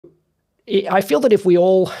I feel that if we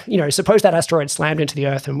all, suppose that asteroid slammed into the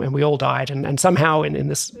Earth and we all died, and somehow in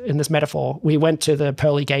this metaphor, we went to the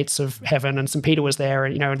pearly gates of heaven and St. Peter was there,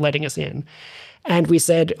 and letting us in. And we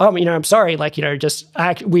said, I'm sorry,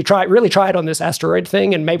 we really tried on this asteroid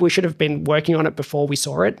thing, and maybe we should have been working on it before we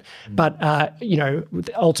saw it. But,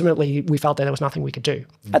 ultimately we felt that there was nothing we could do.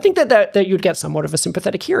 I think that you'd get somewhat of a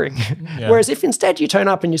sympathetic hearing. Yeah. Whereas if instead you turn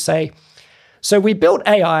up and you say, so we built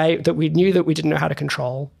AI that we knew that we didn't know how to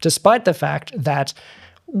control, despite the fact that,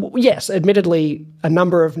 yes, admittedly, a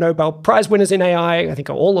number of Nobel Prize winners in AI, I think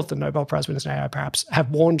all of the Nobel Prize winners in AI perhaps,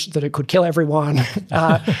 have warned that it could kill everyone.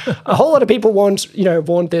 A whole lot of people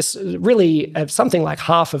warned this. Really, something like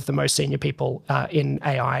half of the most senior people in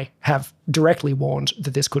AI have directly warned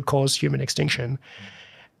that this could cause human extinction.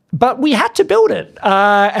 But we had to build it.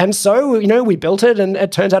 And so, we built it, and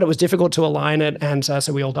it turns out it was difficult to align it, and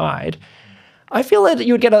so we all died. I feel that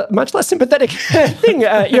you would get a much less sympathetic thing.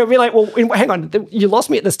 Be like, well, hang on, you lost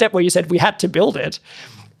me at the step where you said we had to build it.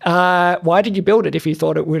 Why did you build it if you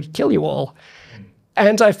thought it would kill you all?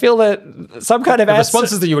 And I feel that some kind of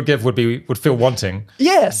responses that you would give would feel wanting.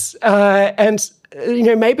 Yes, and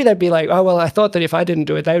maybe they'd be like, oh well, I thought that if I didn't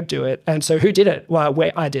do it, they would do it, and so who did it? Well,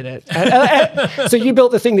 I did it. So you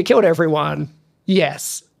built the thing that killed everyone.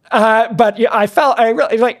 Yes, but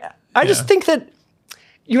I just think that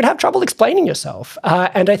you would have trouble explaining yourself.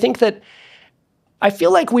 And I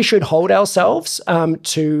feel like we should hold ourselves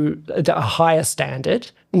to a higher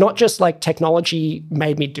standard, not just like technology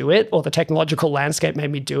made me do it, or the technological landscape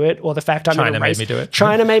made me do it, or the fact China made me do it.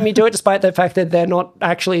 China made me do it, despite the fact that they're not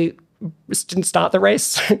actually didn't start the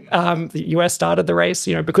race. The US started the race,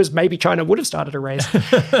 because maybe China would have started a race.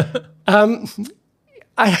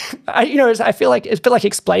 I feel like it's a bit like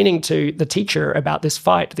explaining to the teacher about this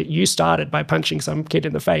fight that you started by punching some kid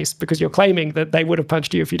in the face because you're claiming that they would have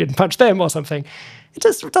punched you if you didn't punch them or something. It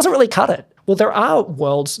doesn't really cut it. Well, there are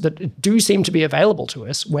worlds that do seem to be available to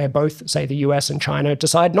us where both, say, the US and China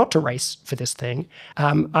decide not to race for this thing.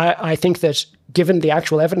 I think that given the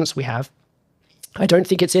actual evidence we have, I don't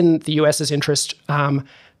think it's in the US's interest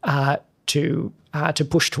to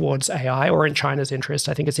push towards AI, or in China's interest.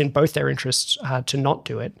 I think it's in both their interests to not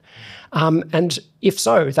do it. And if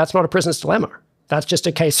so, that's not a prisoner's dilemma. That's just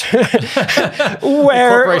a case where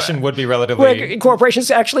cooperation would be relatively... Cooperation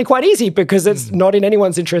is actually quite easy because it's not in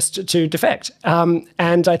anyone's interest to defect.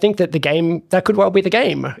 And I think that that could well be the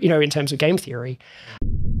game, in terms of game theory.